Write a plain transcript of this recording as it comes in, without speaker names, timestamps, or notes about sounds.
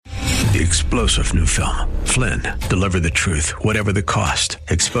The explosive new film, Flynn, deliver the truth, whatever the cost,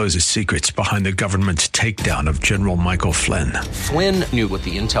 exposes secrets behind the government's takedown of General Michael Flynn. Flynn knew what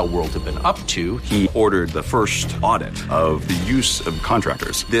the intel world had been up to. He ordered the first audit of the use of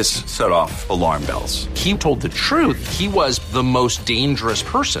contractors. This set off alarm bells. He told the truth. He was the most dangerous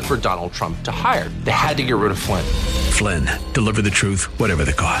person for Donald Trump to hire. They had to get rid of Flynn. Flynn, deliver the truth, whatever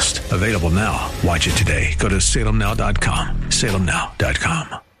the cost. Available now. Watch it today. Go to salemnow.com.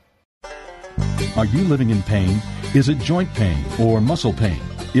 salemnow.com. Are you living in pain? Is it joint pain or muscle pain?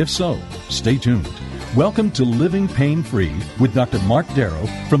 If so, stay tuned. Welcome to Living Pain Free with Dr. Mark Darrow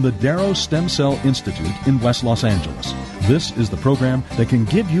from the Darrow Stem Cell Institute in West Los Angeles. This is the program that can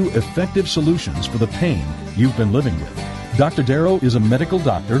give you effective solutions for the pain you've been living with. Dr. Darrow is a medical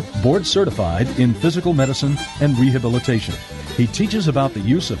doctor, board certified in physical medicine and rehabilitation. He teaches about the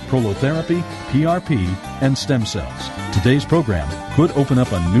use of prolotherapy, PRP, and stem cells. Today's program could open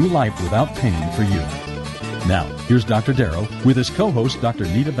up a new life without pain for you. Now, here's Dr. Darrow with his co-host, Dr.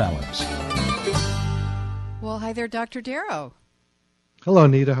 Nita Valens. Well, hi there, Dr. Darrow. Hello,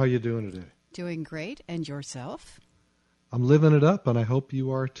 Nita. How are you doing today? Doing great. And yourself? I'm living it up, and I hope you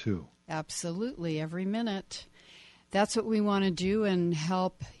are too. Absolutely, every minute. That's what we want to do and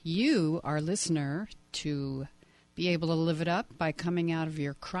help you, our listener, to be able to live it up by coming out of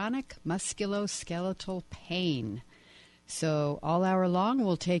your chronic musculoskeletal pain. So all hour long,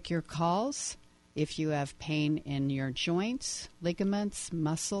 we'll take your calls. If you have pain in your joints, ligaments,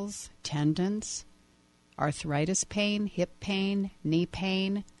 muscles, tendons, arthritis pain, hip pain, knee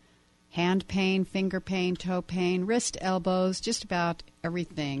pain, hand pain, finger pain, toe pain, wrist, elbows, just about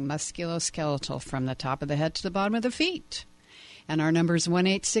everything musculoskeletal from the top of the head to the bottom of the feet. And our number is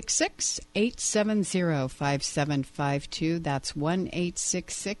 1-866-870-5752. That's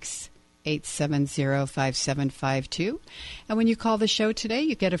 1-866-870-5752. And when you call the show today,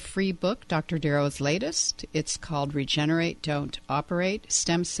 you get a free book, Dr. Darrow's latest. It's called Regenerate, Don't Operate,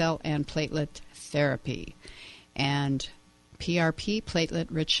 Stem Cell and Platelet Therapy. And PRP,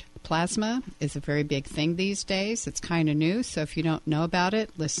 platelet-rich plasma, is a very big thing these days. It's kind of new, so if you don't know about it,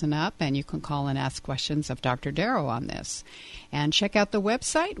 listen up, and you can call and ask questions of Dr. Darrow on this. And check out the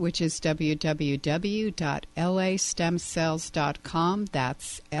website, which is www.lastemcells.com.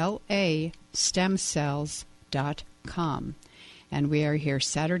 That's lastemcells.com. And we are here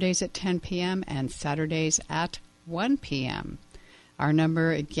Saturdays at 10 p.m. and Saturdays at 1 p.m. Our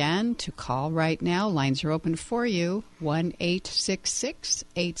number, again, to call right now, lines are open for you,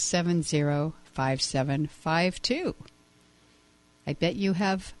 1-866-870-5752. I bet you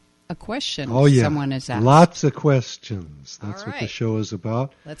have a question someone has asked. Lots of questions. That's right. What the show is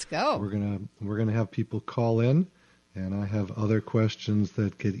about. Let's go. We're gonna have people call in, and I have other questions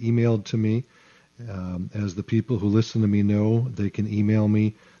that get emailed to me. As the people who listen to me know, they can email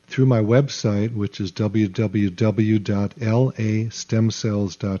me through my website, which is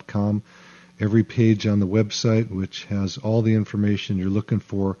www.lastemcells.com. Every page on the website, which has all the information you're looking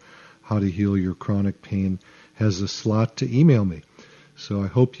for, how to heal your chronic pain, has a slot to email me. So I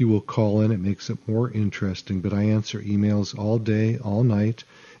hope you will call in. It makes it more interesting. But I answer emails all day, all night,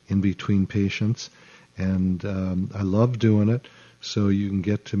 in between patients. And I love doing it, so you can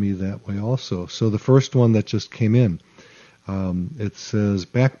get to me that way also. So the first one that just came in, it says,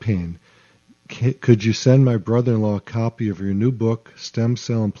 back pain. Could you send my brother-in-law a copy of your new book, Stem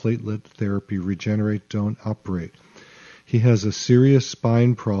Cell and Platelet Therapy, Regenerate, Don't Operate? He has a serious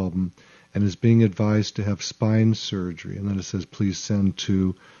spine problem and is being advised to have spine surgery. And then it says, please send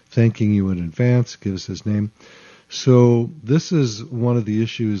to, thanking you in advance, gives his name. So this is one of the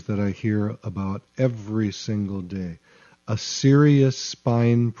issues that I hear about every single day. A serious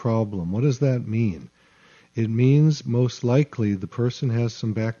spine problem. What does that mean? It means most likely the person has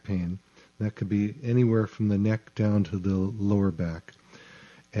some back pain. That could be anywhere from the neck down to the lower back.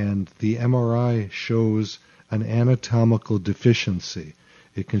 And the MRI shows an anatomical deficiency.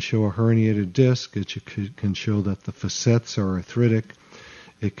 It can show a herniated disc. It can show that the facets are arthritic.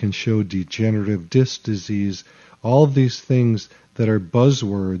 It can show degenerative disc disease. All of these things that are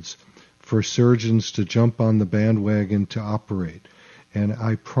buzzwords for surgeons to jump on the bandwagon to operate. And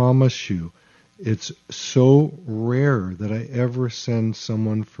I promise you, it's so rare that I ever send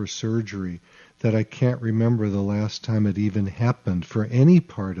someone for surgery that I can't remember the last time it even happened for any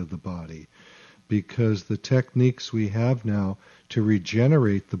part of the body, because the techniques we have now to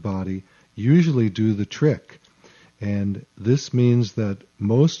regenerate the body usually do the trick. And this means that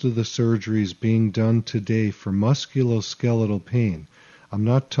most of the surgeries being done today for musculoskeletal pain, I'm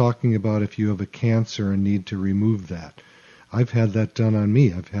not talking about if you have a cancer and need to remove that. I've had that done on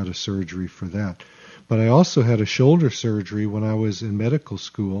me. I've had a surgery for that. But I also had a shoulder surgery when I was in medical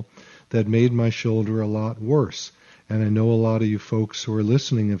school that made my shoulder a lot worse. And I know a lot of you folks who are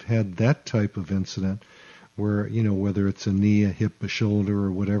listening have had that type of incident where, whether it's a knee, a hip, a shoulder,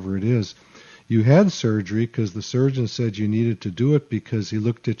 or whatever it is, you had surgery because the surgeon said you needed to do it because he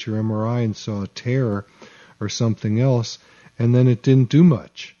looked at your MRI and saw a tear or something else, and then it didn't do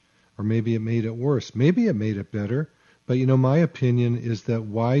much. Or maybe it made it worse. Maybe it made it better. But, my opinion is that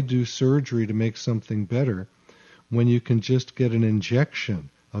why do surgery to make something better when you can just get an injection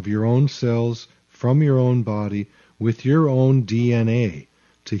of your own cells from your own body with your own DNA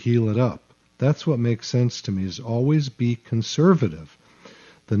to heal it up? That's what makes sense to me, is always be conservative.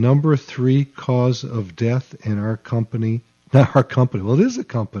 The number 3 cause of death in our company, not our company, well, it is a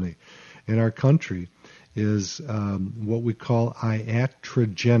company, in our country, is what we call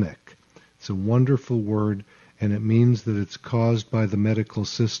iatrogenic. It's a wonderful word, and it means that it's caused by the medical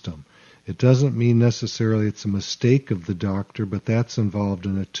system. It doesn't mean necessarily it's a mistake of the doctor, but that's involved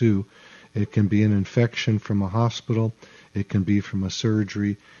in it too. It can be an infection from a hospital. It can be from a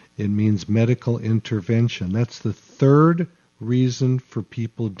surgery. It means medical intervention. That's the 3rd reason for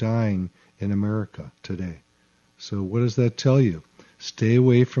people dying in America today. So what does that tell you? Stay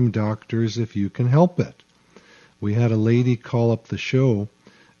away from doctors if you can help it. We had a lady call up the show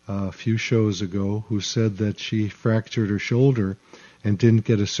a few shows ago who said that she fractured her shoulder and didn't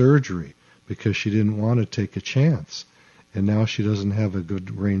get a surgery because she didn't want to take a chance. And now she doesn't have a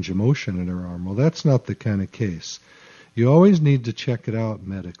good range of motion in her arm. Well, that's not the kind of case. You always need to check it out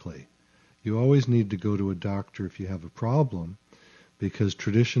medically. You always need to go to a doctor if you have a problem, because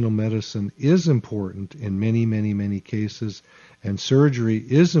traditional medicine is important in many, many, many cases, and surgery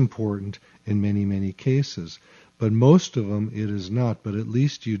is important in many, many cases. But most of them it is not. But at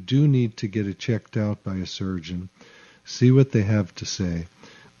least you do need to get it checked out by a surgeon, see what they have to say.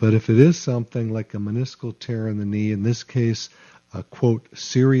 But if it is something like a meniscal tear in the knee, in this case, a, quote,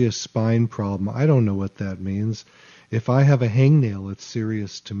 serious spine problem, I don't know what that means. If I have a hangnail, it's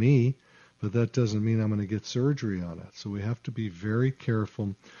serious to me, but that doesn't mean I'm going to get surgery on it. So we have to be very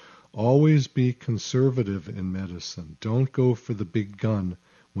careful. Always be conservative in medicine. Don't go for the big gun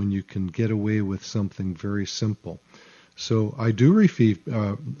when you can get away with something very simple. So I do refer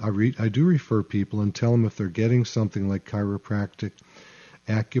people and tell them if they're getting something like chiropractic,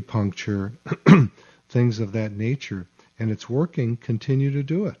 acupuncture, things of that nature, and it's working, continue to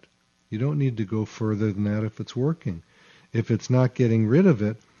do it. You don't need to go further than that if it's working. If it's not getting rid of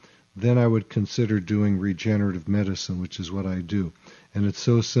it, then I would consider doing regenerative medicine, which is what I do. And it's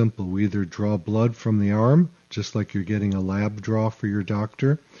so simple. We either draw blood from the arm, just like you're getting a lab draw for your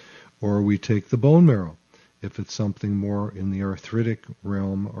doctor, or we take the bone marrow. If it's something more in the arthritic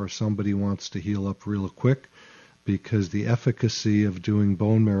realm or somebody wants to heal up real quick, because the efficacy of doing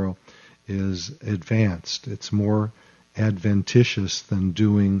bone marrow is advanced. It's more adventitious than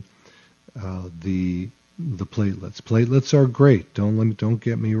doing the platelets. Platelets are great. Don't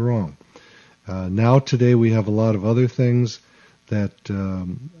get me wrong. Now today we have a lot of other things that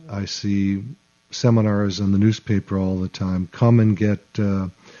I see seminars in the newspaper all the time. Come and get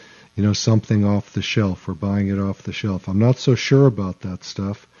something off the shelf. We're buying it off the shelf. I'm not so sure about that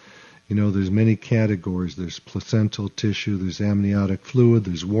stuff. There's many categories. There's placental tissue, there's amniotic fluid,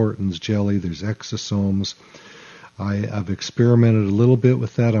 there's Wharton's jelly, there's exosomes. I've experimented a little bit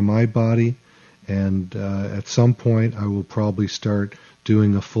with that on my body, and at some point I will probably start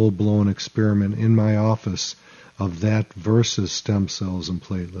doing a full-blown experiment in my office of that versus stem cells and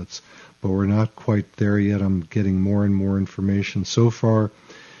platelets. But we're not quite there yet. I'm getting more and more information. So far,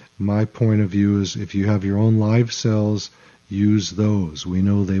 my point of view is if you have your own live cells, use those. We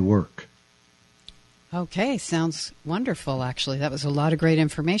know they work. Okay, sounds wonderful, actually. That was a lot of great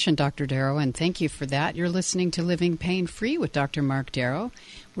information, Dr. Darrow, and thank you for that. You're listening to Living Pain-Free with Dr. Mark Darrow.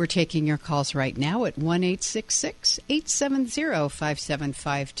 We're taking your calls right now at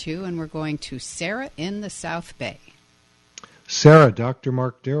 1-866-870-5752, and we're going to Sarah in the South Bay. Sarah, Dr.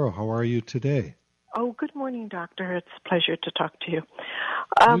 Mark Darrow, how are you today? Oh, good morning, doctor. It's a pleasure to talk to you.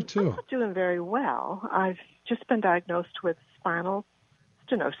 You too. I'm not doing very well. I've just been diagnosed with spinal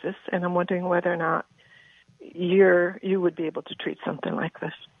stenosis, and I'm wondering whether or not you would be able to treat something like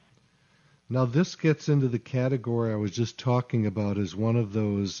this. Now, this gets into the category I was just talking about as one of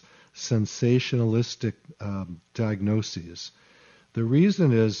those sensationalistic diagnoses. The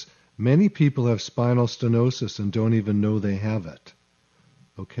reason is many people have spinal stenosis and don't even know they have it.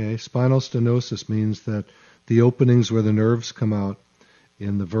 Okay? Spinal stenosis means that the openings where the nerves come out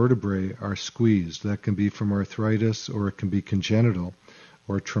in the vertebrae are squeezed. That can be from arthritis, or it can be congenital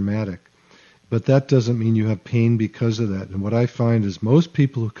or traumatic. But that doesn't mean you have pain because of that. And what I find is most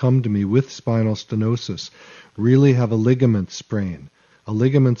people who come to me with spinal stenosis really have a ligament sprain. A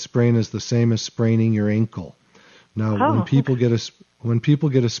ligament sprain is the same as spraining your ankle. Now, when people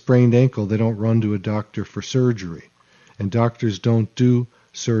get a sprained ankle, they don't run to a doctor for surgery. And doctors don't do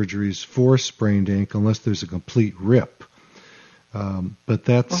surgeries for sprained ankle unless there's a complete rip. But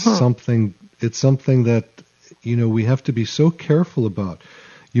that's something that, we have to be so careful about.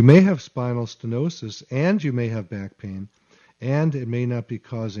 You may have spinal stenosis and you may have back pain, and it may not be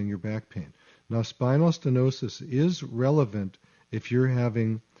causing your back pain. Now, spinal stenosis is relevant if you're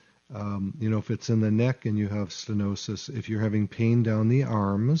having, if it's in the neck and you have stenosis, if you're having pain down the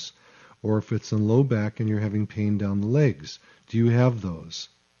arms, or if it's in low back and you're having pain down the legs. Do you have those?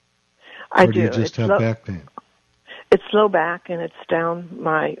 I do. Or do you just have back pain? It's low back and it's down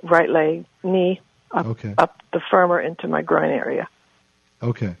my right leg, knee, up the femur into my groin area.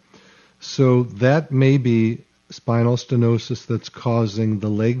 Okay. So that may be spinal stenosis that's causing the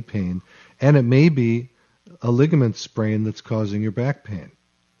leg pain, and it may be a ligament sprain that's causing your back pain.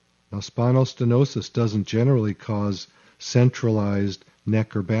 Now, spinal stenosis doesn't generally cause centralized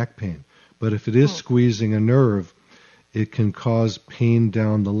neck or back pain, but if it is squeezing a nerve, it can cause pain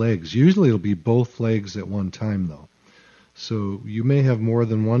down the legs. Usually it'll be both legs at one time, though. So you may have more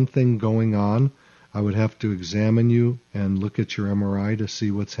than one thing going on. I would have to examine you and look at your MRI to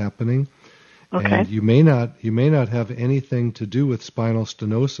see what's happening. Okay. And you may not have anything to do with spinal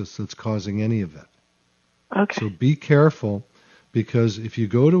stenosis that's causing any of it. Okay. So be careful, because if you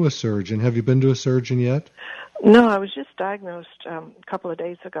go to a surgeon, have you been to a surgeon yet? No, I was just diagnosed a couple of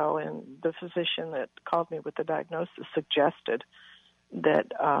days ago, and the physician that called me with the diagnosis suggested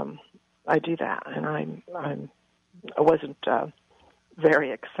that I do that, and I wasn't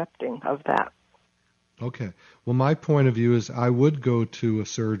very accepting of that. Okay. Well, my point of view is I would go to a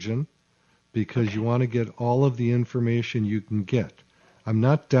surgeon because you want to get all of the information you can get. I'm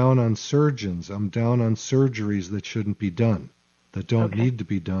not down on surgeons. I'm down on surgeries that shouldn't be done, that don't need to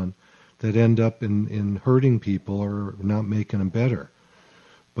be done, that end up in hurting people or not making them better.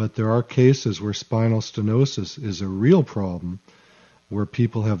 But there are cases where spinal stenosis is a real problem, where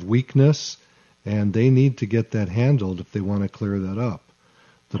people have weakness, and they need to get that handled if they want to clear that up.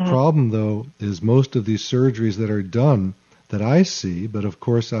 The problem, though, is most of these surgeries that are done that I see, but of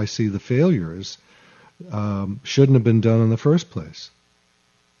course I see the failures, shouldn't have been done in the first place.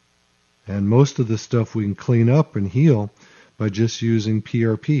 And most of the stuff we can clean up and heal by just using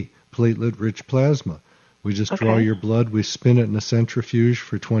PRP, platelet-rich plasma. We just draw your blood, we spin it in a centrifuge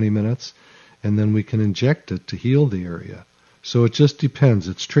for 20 minutes, and then we can inject it to heal the area. So it just depends.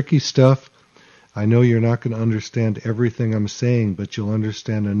 It's tricky stuff. I know you're not going to understand everything I'm saying, but you'll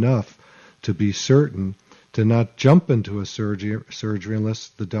understand enough to be certain to not jump into a surgery unless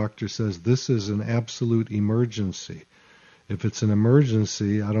the doctor says this is an absolute emergency. If it's an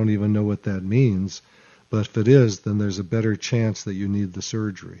emergency, I don't even know what that means, but if it is, then there's a better chance that you need the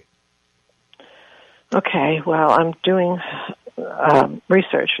surgery. Okay, well, I'm doing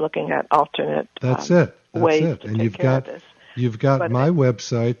research looking at alternate ways to take care of this. You've got my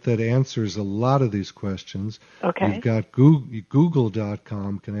website that answers a lot of these questions. Okay. You've got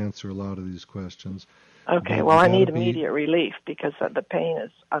Google.com can answer a lot of these questions. Okay, well, I need immediate relief because the pain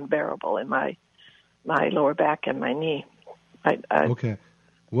is unbearable in my lower back and my knee. Okay.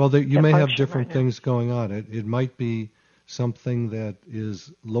 Well, you may have different things going on. It might be something that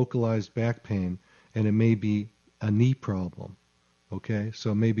is localized back pain, and it may be a knee problem. Okay,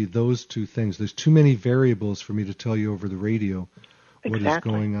 so maybe those two things. There's too many variables for me to tell you over the radio what is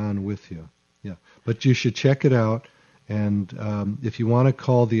going on with you. Yeah, but you should check it out, and if you want to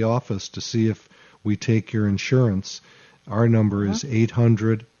call the office to see if we take your insurance, our number is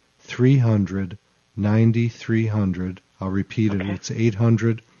 800-300-9300. I'll repeat it. It's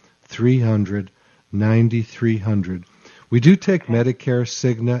 800-300-9300. We do take Medicare,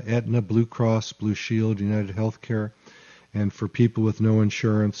 Cigna, Aetna, Blue Cross, Blue Shield, United Healthcare. And for people with no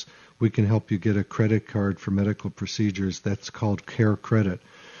insurance, we can help you get a credit card for medical procedures. That's called Care Credit.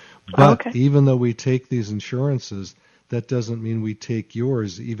 But even though we take these insurances, that doesn't mean we take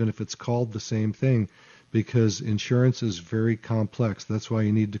yours, even if it's called the same thing, because insurance is very complex. That's why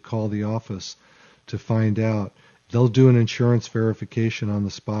you need to call the office to find out. They'll do an insurance verification on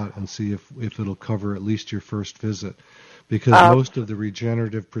the spot and see if it'll cover at least your first visit, because most of the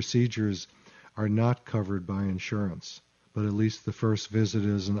regenerative procedures are not covered by insurance. But at least the first visit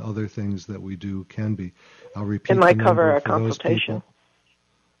is, and other things that we do can be. I'll repeat. It might the cover number a for consultation. Those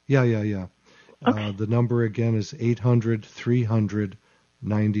people. Yeah. The number again is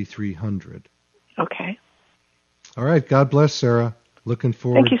 800-300-9300. Okay. All right. God bless, Sarah. Looking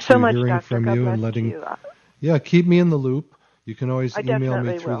forward Thank you so to much, hearing Doctor. from God you bless and letting. you. Yeah, keep me in the loop. You can always I email me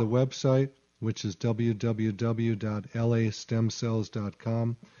definitely through the will. website, which is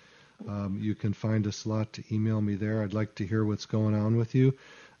www.lastemcells.com. You can find a slot to email me there. I'd like to hear what's going on with you.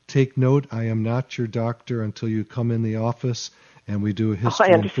 Take note, I am not your doctor until you come in the office and we do a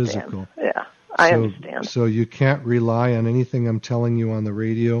history and physical. Yeah, I understand. So you can't rely on anything I'm telling you on the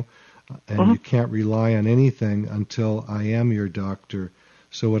radio, and you can't rely on anything until I am your doctor.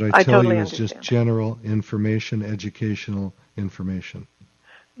 So what I tell totally you is understand. just general information, educational information.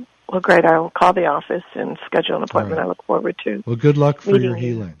 Well, great. I will call the office and schedule an appointment. Right. I look forward to. Well, good luck for your meeting you.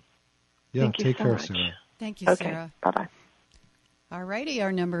 healing. Yeah, Thank you take so care, much. Sarah. Thank you, Okay. Sarah. Bye-bye. All righty,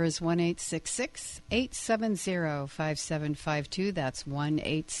 our number is 1-866-870-5752. That's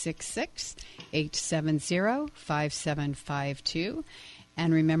 1-866-870-5752.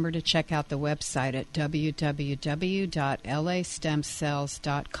 And remember to check out the website at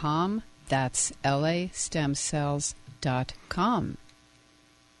www.lastemcells.com. That's lastemcells.com.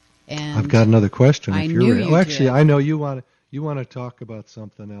 And I've got another question. I If you're knew ready. you Actually, did. I know you want to talk about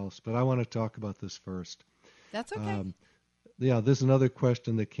something else, but I want to talk about this first. That's okay. There's another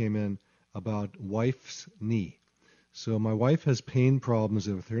question that came in about wife's knee. So my wife has pain problems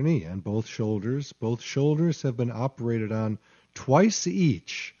with her knee and both shoulders. Both shoulders have been operated on twice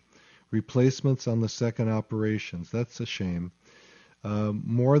each. Replacements on the second operations. That's a shame.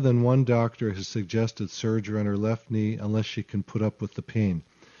 More than one doctor has suggested surgery on her left knee unless she can put up with the pain.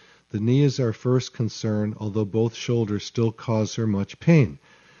 The knee is our first concern, although both shoulders still cause her much pain.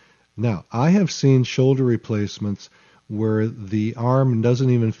 Now, I have seen shoulder replacements where the arm doesn't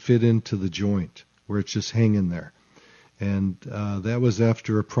even fit into the joint, where it's just hanging there. And that was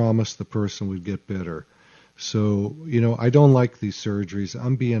after a promise the person would get better. So, I don't like these surgeries.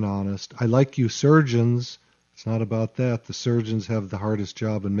 I'm being honest. I like you surgeons. It's not about that. The surgeons have the hardest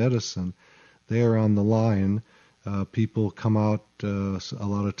job in medicine. They are on the line. People come out a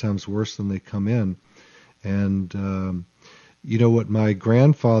lot of times worse than they come in. And what my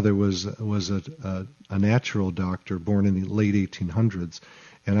grandfather was a natural doctor born in the late 1800s,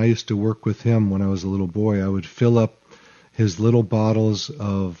 and I used to work with him when I was a little boy. I would fill up his little bottles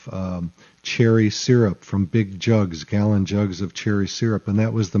of cherry syrup from big jugs, gallon jugs of cherry syrup, and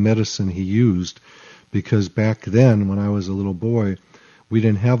that was the medicine he used, because back then when I was a little boy, we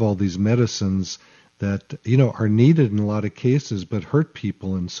didn't have all these medicines that are needed in a lot of cases but hurt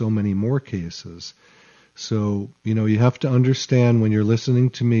people in so many more cases. So, you have to understand when you're listening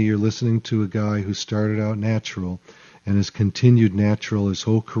to me, you're listening to a guy who started out natural and has continued natural his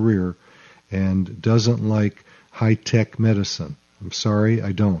whole career and doesn't like high-tech medicine. I'm sorry,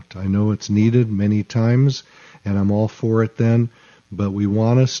 I don't. I know it's needed many times, and I'm all for it then, but we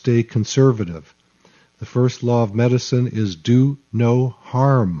want to stay conservative. The first law of medicine is do no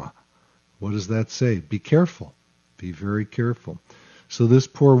harm. What does that say? Be careful. Be very careful. So this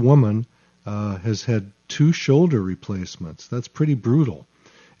poor woman has had 2 shoulder replacements. That's pretty brutal.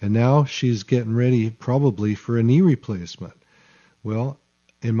 And now she's getting ready probably for a knee replacement. Well,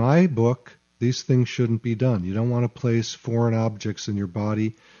 in my book, these things shouldn't be done. You don't want to place foreign objects in your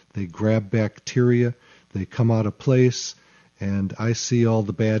body. They grab bacteria. They come out of place. And I see all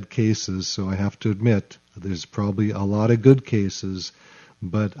the bad cases, so I have to admit there's probably a lot of good cases.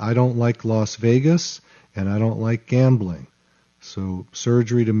 But I don't like Las Vegas, and I don't like gambling. So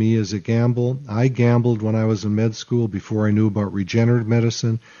surgery to me is a gamble. I gambled when I was in med school before I knew about regenerative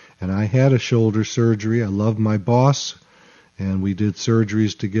medicine, and I had a shoulder surgery. I loved my boss, and we did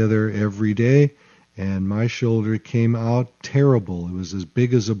surgeries together every day, and my shoulder came out terrible. It was as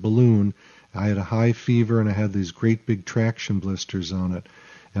big as a balloon. I had a high fever, and I had these great big traction blisters on it,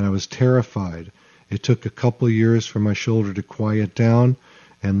 and I was terrified. It took a couple of years for my shoulder to quiet down,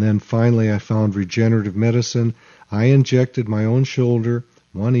 and then finally I found regenerative medicine. I injected my own shoulder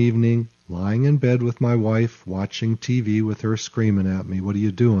one evening, lying in bed with my wife, watching TV with her screaming at me, "What are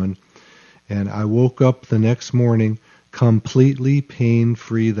you doing?" And I woke up the next morning completely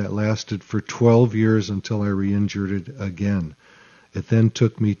pain-free. That lasted for 12 years until I re-injured it again. It then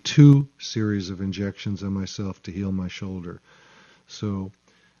took me 2 series of injections on myself to heal my shoulder. So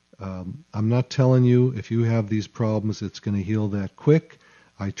I'm not telling you if you have these problems it's going to heal that quick.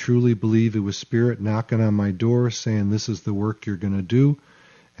 I truly believe it was Spirit knocking on my door saying this is the work you're going to do.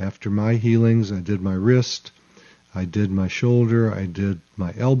 After my healings, I did my wrist, I did my shoulder, I did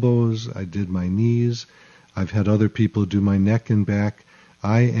my elbows, I did my knees. I've had other people do my neck and back.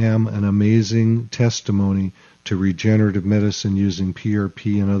 I am an amazing testimony to regenerative medicine using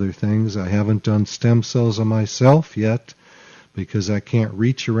PRP and other things. I haven't done stem cells on myself yet because I can't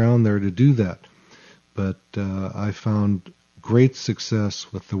reach around there to do that. But I found great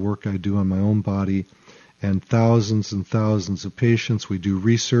success with the work I do on my own body and thousands of patients. We do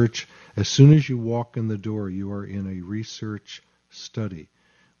research. As soon as you walk in the door, you are in a research study.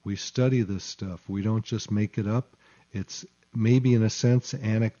 We study this stuff. We don't just make it up. It's maybe in a sense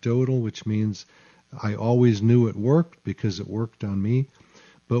anecdotal, which means I always knew it worked because it worked on me.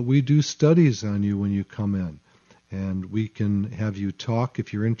 But we do studies on you when you come in. And we can have you talk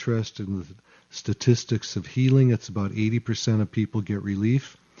if you're interested in the statistics of healing. It's about 80% of people get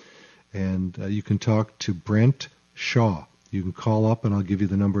relief. And you can talk to Brent Shaw. You can call up and I'll give you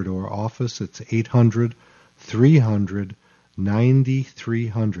the number to our office. It's 800-300-9300.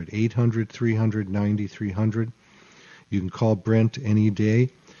 800-300-9300. You can call Brent any day.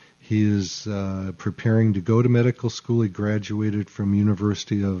 He is preparing to go to medical school. He graduated from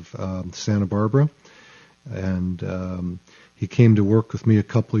University of Santa Barbara. And he came to work with me a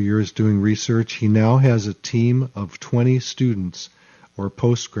couple of years doing research. He now has a team of 20 students or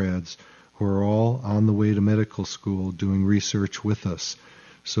postgrads who are all on the way to medical school doing research with us.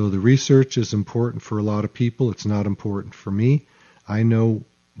 So the research is important for a lot of people. It's not important for me. I know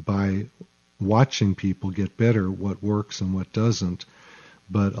by watching people get better what works and what doesn't.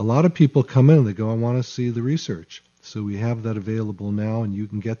 But a lot of people come in and they go, I want to see the research. So we have that available now, and you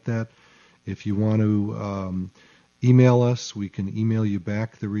can get that. If you want to email us, we can email you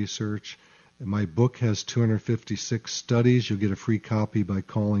back the research. My book has 256 studies. You'll get a free copy by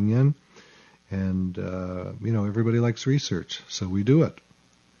calling in. And, everybody likes research, so we do it.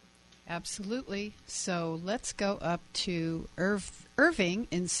 Absolutely. So let's go up to Irving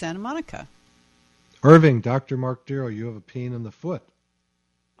in Santa Monica. Irving, Dr. Mark Darrow, you have a pain in the foot.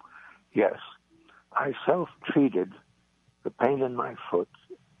 Yes. I self-treated the pain in my foot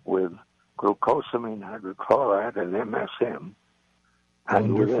with glucosamine hydrochloride and MSM.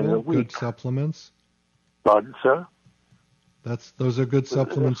 And within a week... Good supplements. Pardon, sir? Those are good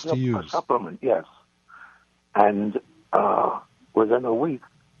supplements to use. A supplement, yes. And within a week,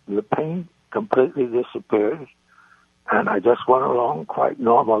 the pain completely disappeared, and I just went along quite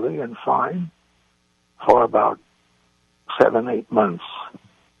normally and fine for about 7-8 months.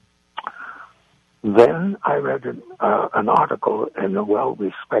 Then I read an article in a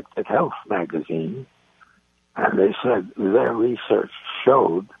well-respected health magazine, and they said their research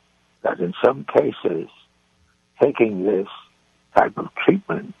showed that in some cases, taking this type of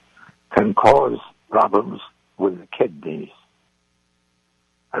treatment can cause problems with the kidneys.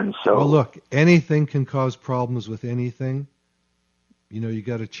 And so, well, look, anything can cause problems with anything. You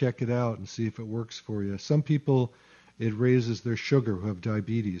got to check it out and see if it works for you. Some people, it raises their sugar who have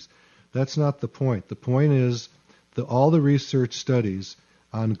diabetes. That's not the point. The point is that all the research studies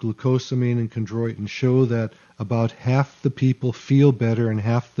on glucosamine and chondroitin show that about half the people feel better and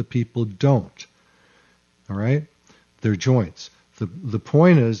half the people don't. All right? Their joints. The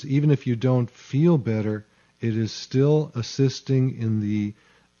point is, even if you don't feel better, it is still assisting in the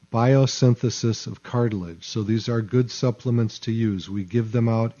biosynthesis of cartilage. So these are good supplements to use. We give them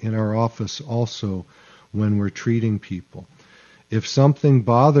out in our office also when we're treating people. If something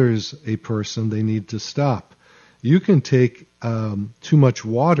bothers a person, they need to stop. You can take too much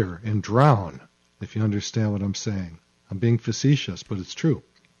water and drown, if you understand what I'm saying. I'm being facetious, but it's true.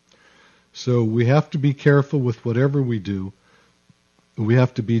 So we have to be careful with whatever we do. We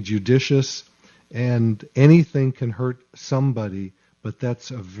have to be judicious, and anything can hurt somebody, but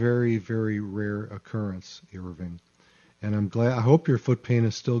that's a very, very rare occurrence, Irving. And I hope your foot pain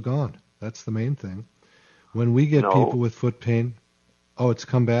is still gone. That's the main thing. When we get people with foot pain, it's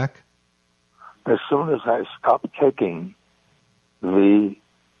come back? As soon as I stopped taking the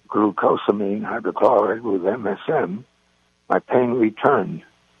glucosamine hydrochloride with MSM, my pain returned.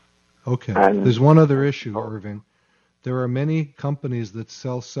 Okay. There's one other issue, Irving. There are many companies that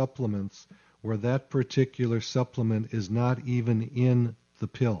sell supplements where that particular supplement is not even in the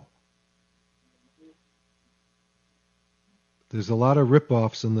pill. There's a lot of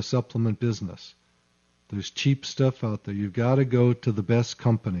rip-offs in the supplement business. There's cheap stuff out there. You've got to go to the best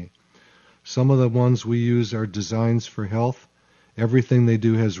company. Some of the ones we use are Designs for Health. Everything they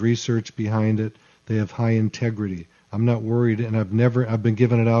do has research behind it. They have high integrity. I'm not worried, and I've been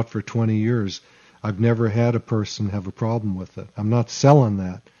giving it out for 20 years. I've never had a person have a problem with it. I'm not selling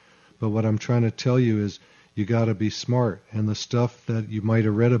that. But what I'm trying to tell you is you got to be smart. And the stuff that you might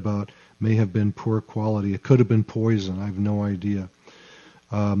have read about may have been poor quality. It could have been poison. I have no idea.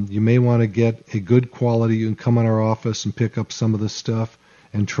 You may want to get a good quality. You can come in our office and pick up some of this stuff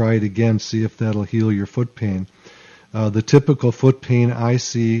and try it again, see if that'll heal your foot pain. The typical foot pain I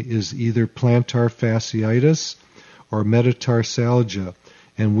see is either plantar fasciitis or metatarsalgia,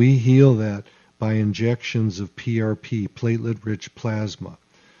 and we heal that by injections of PRP, platelet-rich plasma.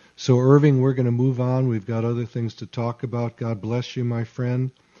 So, Irving, we're going to move on. We've got other things to talk about. God bless you, my friend.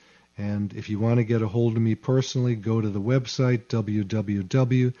 And if you want to get a hold of me personally, go to the website,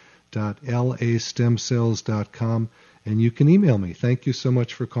 www.lastemcells.com, and you can email me. Thank you so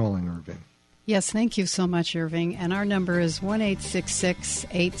much for calling, Irving. Yes, thank you so much, Irving. And our number is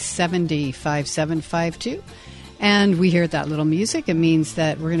 1-866-870-5752. And we hear that little music. It means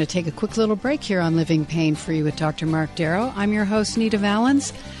that we're going to take a quick little break here on Living Pain-Free with Dr. Mark Darrow. I'm your host, Nita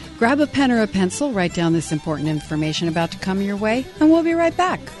Valens. Grab a pen or a pencil, write down this important information about to come your way, and we'll be right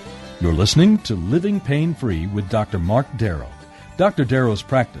back. You're listening to Living Pain-Free with Dr. Mark Darrow. Dr. Darrow's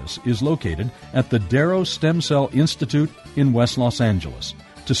practice is located at the Darrow Stem Cell Institute in West Los Angeles.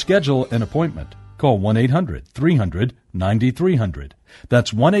 To schedule an appointment, call 1-800-300-9300.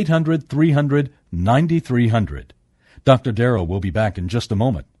 That's 1-800-300-9300. Dr. Darrow will be back in just a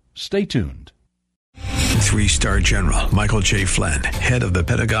moment. Stay tuned. 3-star General Michael J. Flynn, head of the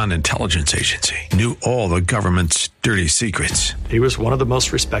Pentagon Intelligence Agency, knew all the government's dirty secrets. He was one of the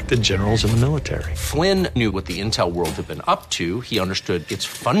most respected generals in the military. Flynn knew what the intel world had been up to. He understood its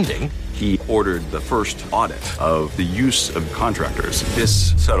funding. He ordered the first audit of the use of contractors.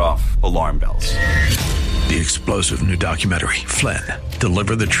 This set off alarm bells. The explosive new documentary, Flynn,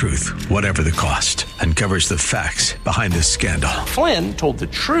 Deliver the Truth, Whatever the Cost, uncovers the facts behind this scandal. Flynn told the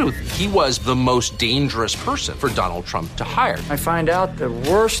truth. He was the most dangerous person for Donald Trump to hire. I find out the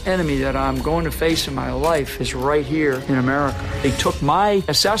worst enemy that I'm going to face in my life is right here in America. They took my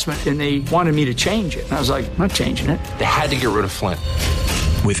assessment and they wanted me to change it. And I was like, I'm not changing it. They had to get rid of Flynn.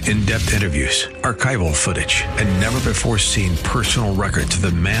 With in-depth interviews, archival footage, and never-before-seen personal records of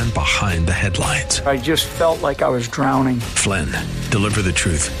the man behind the headlines. I just felt like I was drowning. Flynn, Deliver the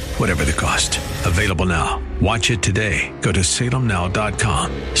Truth, Whatever the Cost. Available now. Watch it today. Go to salemnow.com.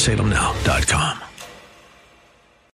 salemnow.com.